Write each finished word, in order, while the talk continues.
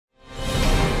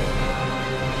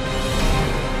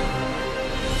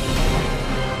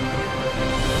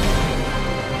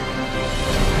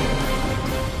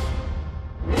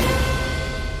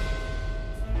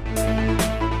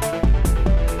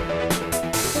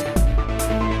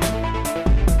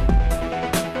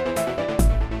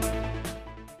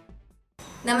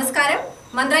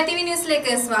Mandra TV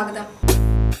Newsലേക്ക് സ്വാഗതം.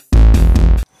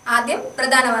 ആദ്യം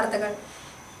പ്രധാന വാർത്തകൾ.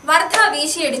 വർധ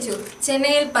വീശിയടിച്ചു.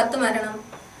 ചെന്നൈയിൽ 10 മരണം.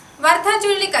 വർധ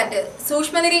ചുഴലിക്കാറ്റ്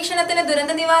സൂക്ഷ്മ നിരീക്ഷണത്തിന്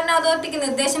ദുരന്ത നിവാരണ അതോറിറ്റിക്ക്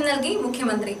നിർദ്ദേശം നൽകി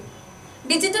മുഖ്യമന്ത്രി.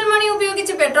 ഡിജിറ്റൽ മണി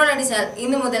ഉപയോഗിച്ച് പെട്രോൾ അടിച്ചാൽ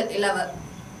ഇന്നു മുതൽ ഇളവ്.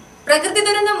 പ്രകൃതി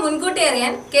ദുരന്തം മുൻകൂട്ടി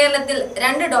അറിയാൻ കേരളത്തിൽ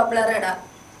 2 ഡോപ്ലർ റഡാർ.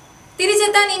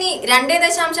 തിരിച്ചെത്താൻ ഇനി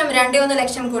 2.21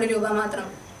 ലക്ഷം കോടി രൂപ മാത്രം.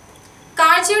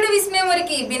 കാഴ്ചയുടെ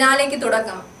വിസ്മയമൊരുക്കി ബിനാലേക്ക്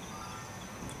തുടക്കം.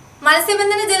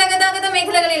 മത്സ്യബന്ധന ജലഗതാഗത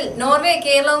മേഖലകളിൽ നോർവേ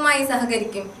കേരളവുമായി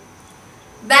സഹകരിക്കും.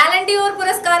 ബാലൻഡിയോർ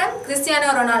പുരസ്കാരം ക്രിസ്ത്യാനോ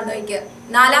റൊണാൾഡോയ്ക്ക്.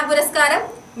 4ാം പുരസ്കാരം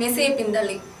മെസ്സിയെ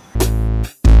പിന്തള്ളി.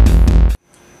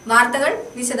 വാർത്തകൾ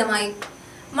വിശദമായി.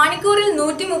 മണിക്കൂറിൽ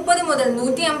 130 മുതൽ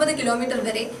 150 കിലോമീറ്റർ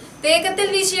വരെ വേഗത്തിൽ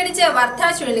വീശിയടിച്ച വർധ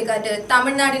ചുഴലിക്കാറ്റ്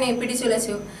തമിഴ്നാടിനെ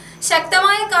പിടിച്ചുലച്ചു.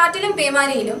 ശക്തമായ കാറ്റിലും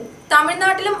പേമാരിയിലും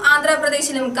തമിഴ്നാട്ടിലും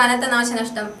ആന്ധ്രാപ്രദേശിലും കനത്ത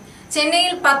നാശനഷ്ടം.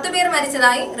 ചെന്നൈയിൽ 10 പേർ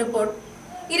മരിച്ചതായി റിപ്പോർട്ട്.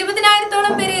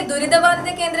 20,000-ഓളം പേരെ ദുരിതബാധിത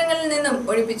കേന്ദ്രങ്ങളിൽ നിന്നും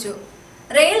ഒഴിപ്പിച്ചു.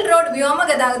 റെയിൽ, റോഡ്,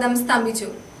 വ്യോമഗതാഗതം സ്തംഭിച്ചു.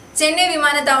 ചെന്നൈ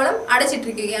വിമാനത്താവളം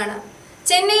അടച്ചിട്ടിരിക്കുകയാണ്.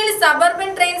 ചെന്നൈയിൽ സബർബൻ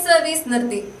ട്രെയിൻ സർവീസ്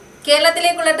നിർത്തി.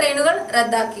 കേരളത്തിലേക്കുള്ള ട്രെയിനുകൾ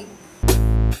റദ്ദാക്കി.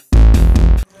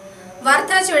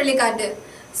 വർധ ചുഴലിക്കാറ്റ്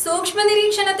സൂക്ഷ്മ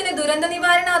നിരീക്ഷണത്തിന് ദുരന്ത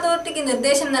നിവാരണ അതോറിറ്റിക്ക്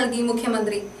നിർദ്ദേശം നൽകി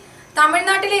മുഖ്യമന്ത്രി.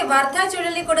 തമിഴ്നാട്ടിലെ വർധ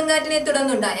ചുഴലിക്കൊടുങ്കാറ്റിനെ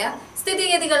തുടർന്നുണ്ടായ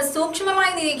സ്ഥിതിഗതികൾ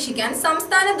സൂക്ഷ്മമായി നിരീക്ഷിക്കാൻ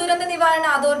സംസ്ഥാന ദുരന്ത നിവാരണ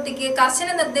അതോറിറ്റിക്ക് കർശന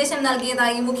നിർദ്ദേശം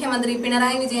നൽകിയതായി മുഖ്യമന്ത്രി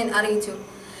പിണറായി വിജയൻ അറിയിച്ചു.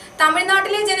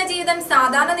 തമിഴ്നാട്ടിലെ ജനജീവിതം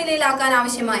സാധാരണ നിലയിലാക്കാൻ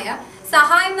ആവശ്യമായ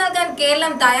സഹായം നൽകാൻ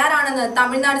കേരളം തയ്യാറാണെന്ന്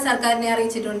തമിഴ്നാട് സർക്കാരിനെ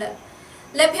അറിയിച്ചിട്ടുണ്ട്.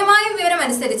 ലഭ്യമായ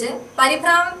വിവരമനുസരിച്ച്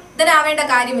പരിഭ്രാന്തരാവേണ്ട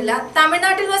കാര്യമില്ല.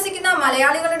 തമിഴ്നാട്ടിൽ വസിക്കുന്ന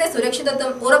മലയാളികളുടെ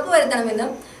സുരക്ഷിതത്വം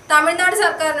ഉറപ്പുവരുത്തണമെന്നും തമിഴ്നാട്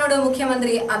സർക്കാരിനോട്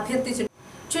മുഖ്യമന്ത്രി അഭ്യർത്ഥിച്ചു.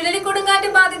 ചുഴലിക്കൊടുങ്കാറ്റ്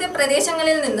ബാധിത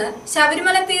പ്രദേശങ്ങളിൽ നിന്ന്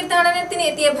ശബരിമല തീർത്ഥാടനത്തിന്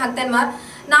എത്തിയ ഭക്തന്മാർ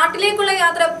നാട്ടിലേക്കുള്ള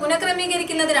യാത്ര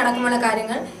പുനഃക്രമീകരിക്കുന്നതിനടക്കമുള്ള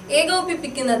കാര്യങ്ങൾ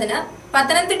ഏകോപിപ്പിക്കുന്നതിന്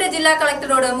പത്തനംതിട്ട ജില്ലാ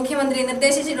കളക്ടറോട് മുഖ്യമന്ത്രി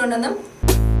നിർദ്ദേശിച്ചിട്ടുണ്ടെന്നും.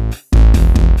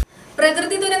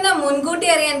 പ്രകൃതി ദുരന്തം മുൻകൂട്ടി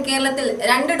അറിയാൻ കേരളത്തിൽ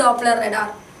 2 ഡോപ്ലർ റഡാർ.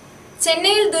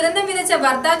 ചെന്നൈയിൽ ദുരന്തം വിതച്ച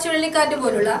വർധ ചുഴലിക്കാറ്റ്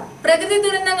പോലുള്ള പ്രകൃതി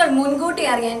ദുരന്തങ്ങൾ മുൻകൂട്ടി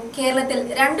അറിയാൻ കേരളത്തിൽ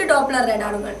 2 ഡോപ്ലർ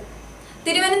റഡാറുകൾ.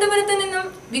 തിരുവനന്തപുരത്ത് നിന്നും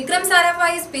വിക്രം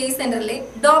സാരാഭായി സ്പേസ് സെന്ററിലെ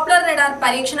ഡോപ്ലർ റഡാർ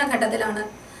പരീക്ഷണ ഘട്ടത്തിലാണ്.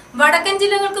 വടക്കൻ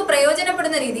ജില്ലകൾക്ക്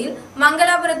പ്രയോജനപ്പെടുന്ന രീതിയിൽ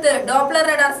മംഗലാപുരത്ത് ഡോപ്ലർ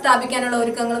റഡാർ സ്ഥാപിക്കാനുള്ള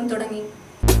ഒരുക്കങ്ങളും തുടങ്ങി.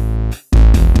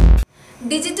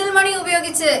 ഡിജിറ്റൽ മണി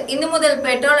ഉപയോഗിച്ച് ഇന്നു മുതൽ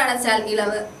പെട്രോൾ അടച്ചാൽ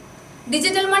ഇളവ്.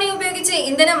 ഡിജിറ്റൽ മണി ഉപയോഗിച്ച്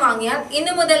ഇന്ധനം വാങ്ങിയാൽ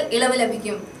ഇന്നു മുതൽ ഇളവ്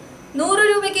ലഭിക്കും. 100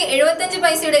 രൂപയ്ക്ക് 75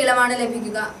 പൈസയുടെ ഇളവാണ്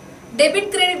ലഭിക്കുക.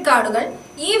 ഡെബിറ്റ്, ക്രെഡിറ്റ് കാർഡുകൾ,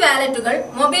 വാലറ്റുകൾ,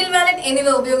 മൊബൈൽ വാലറ്റ് എന്നിവ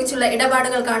ഉപയോഗിച്ചുള്ള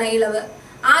ഇടപാടുകൾക്കാണ് ഇളവ്.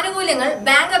 ആനുകൂല്യങ്ങൾ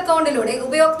ബാങ്ക് അക്കൗണ്ടിലൂടെ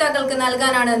ഉപയോക്താക്കൾക്ക്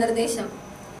നൽകാനാണ് നിർദ്ദേശം.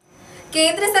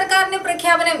 കേന്ദ്ര സർക്കാരിന്റെ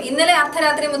പ്രഖ്യാപനം ഇന്നലെ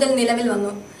അർദ്ധരാത്രി മുതൽ നിലവിൽ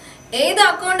വന്നു. ഏത്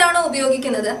അക്കൗണ്ടാണോ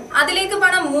ഉപയോഗിക്കുന്നത് അതിലേക്ക്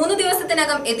പണം 3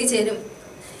 ദിവസത്തിനകം എത്തിച്ചേരും.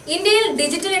 ഇന്ത്യയിൽ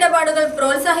ഡിജിറ്റൽ ഇടപാടുകൾ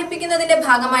പ്രോത്സാഹിപ്പിക്കുന്നതിന്റെ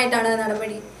ഭാഗമായിട്ടാണ്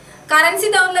നടപടി.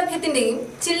 കറൻസി ദൗർലഭ്യത്തിന്റെയും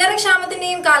ചില്ലറ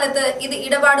ക്ഷാമത്തിന്റെയും കാലത്ത് ഇത്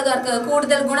ഇടപാടുകാർക്ക്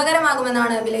കൂടുതൽ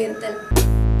ഗുണകരമാകുമെന്നാണ് വിലയിരുത്തൽ.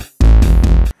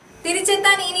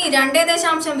 തിരിച്ചെത്താൻ ഇനി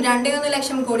 2.21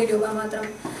 ലക്ഷം കോടി രൂപ മാത്രം.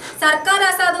 സർക്കാർ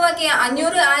അസാധുവാക്കിയ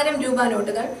 500,000 രൂപ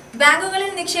നോട്ടുകൾ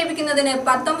ബാങ്കുകളിൽ നിക്ഷേപിക്കുന്നതിന്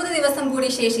 19 ദിവസം കൂടി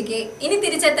ശേഷിക്കെ ഇനി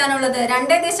തിരിച്ചെത്താനുള്ളത്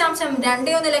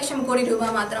 2.21 ലക്ഷം കോടി രൂപ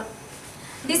മാത്രം.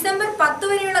 ഡിസംബർ 10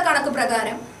 വരെയുള്ള കണക്ക്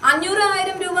പ്രകാരം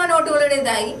 500,000 രൂപ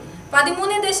നോട്ടുകളുടേതായി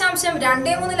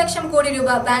 13.23 ലക്ഷം കോടി രൂപ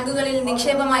ബാങ്കുകളിൽ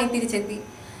നിക്ഷേപമായി തിരിച്ചെത്തി.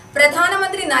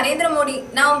 പ്രധാനമന്ത്രി നരേന്ദ്രമോദി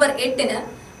നവംബർ 8-ന്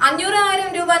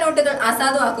 500,000 രൂപ നോട്ടുകൾ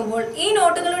അസാധുവാക്കുമ്പോൾ ഈ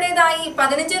നോട്ടുകളുടേതായി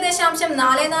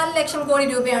 15.44 ലക്ഷം കോടി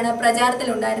രൂപയാണ്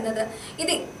പ്രചാരത്തിലുണ്ടായിരുന്നത്.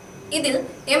 ഇതിൽ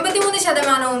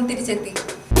 83% തിരിച്ചെത്തി.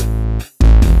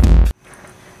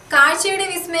 കാഴ്ചയുടെ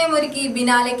വിസ്മയമൊരുക്കി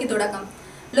ബിനാലേക്ക് തുടക്കം.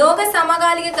 ലോക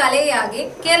സമകാലിക കലയാകെ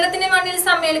കേരളത്തിന്റെ മണ്ണിൽ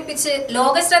സമ്മേളിപ്പിച്ച്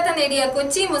ലോകശ്രദ്ധ നേടിയ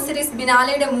കൊച്ചി മുസിരിസ്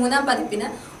ബിനാലയുടെ 3ാം പതിപ്പിന്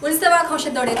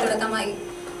ഉത്സവാഘോഷത്തോടെ തുടക്കമായി.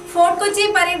 ഫോർട്ട് കൊച്ചി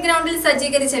പരേഡ് ഗ്രൗണ്ടിൽ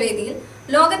സജ്ജീകരിച്ച വേദിയിൽ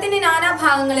ലോകത്തിന്റെ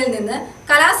നാനാഭാഗങ്ങളിൽ നിന്ന്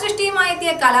കലാസൃഷ്ടിയുമായി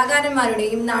എത്തിയ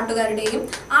കലാകാരന്മാരുടെയും നാട്ടുകാരുടെയും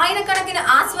ആയിരക്കണക്കിന്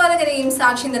ആസ്വാദകരെയും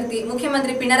സാക്ഷി നിർത്തി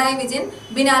മുഖ്യമന്ത്രി പിണറായി വിജയൻ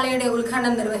ബിനാലയുടെ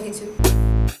ഉദ്ഘാടനം നിർവഹിച്ചു.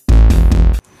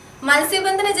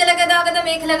 മത്സ്യബന്ധന ജലഗതാഗത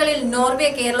മേഖലകളിൽ നോർവേ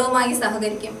കേരളവുമായി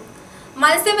സഹകരിക്കും.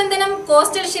 മത്സ്യബന്ധനം,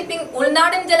 കോസ്റ്റൽ ഷിപ്പിംഗ്,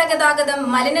 ഉൾനാടൻ ജലഗതാഗതം,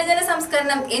 മലിനജല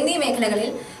സംസ്കരണം എന്നീ മേഖലകളിൽ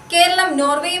കേരളം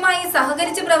നോർവേയുമായി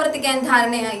സഹകരിച്ച് പ്രവർത്തിക്കാൻ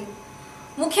ധാരണയായി.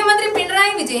 മുഖ്യമന്ത്രി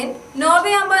Pinarayi Vijayan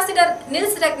Norway ambassador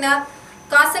Niels രഗ്നാർ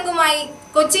കാസംഗുമായി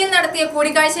കൊച്ചിയിൽ നടത്തിയ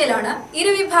കൂടിക്കാഴ്ചയിലാണ്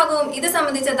ഇരുവിഭാഗവും ഇത്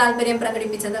സംബന്ധിച്ച താൽപര്യം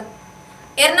പ്രകടിപ്പിച്ചത്.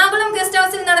 എറണാകുളം ഗസ്റ്റ്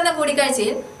ഹൌസിൽ നടന്ന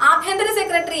കൂടിക്കാഴ്ചയിൽ ആഭ്യന്തര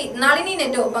സെക്രട്ടറി നളിനി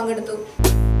നെറ്റോ പങ്കെടുത്തു.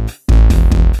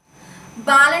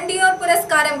 ബാലൻഡിയോർ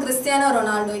പുരസ്കാരം ക്രിസ്ത്യാനോ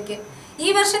റൊണാൾഡോയ്ക്ക്.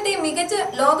 ഈ വർഷത്തെ മികച്ച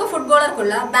ലോക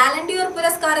ഫുട്ബോളർക്കുള്ള ബാലൻഡിയോർ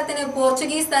പുരസ്കാരത്തിന്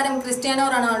പോർച്ചുഗീസ് താരം ക്രിസ്ത്യാനോ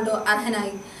റൊണാൾഡോ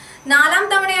അർഹനായി. 4ാം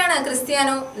തവണയാണ്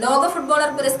ക്രിസ്ത്യാനോ ലോക ഫുട്ബോളർ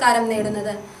പുരസ്കാരം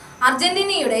നേടുന്നത്.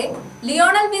 അർജന്റീനയുടെ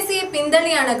ലിയോണൽ മെസ്സിയെ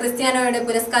പിന്തള്ളിയാണ് ക്രിസ്ത്യാനോയുടെ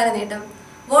പുരസ്കാര നേട്ടം.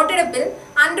 വോട്ടെടുപ്പിൽ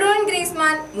ആൻഡ്രോയിൻ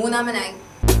ഗ്രീസ്മാൻ മൂന്നാമനായി.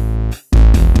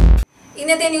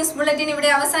 ഇന്നത്തെ ന്യൂസ് ബുള്ളറ്റിൻ ഇവിടെ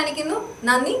അവസാനിക്കുന്നു.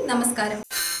 നന്ദി, നമസ്കാരം.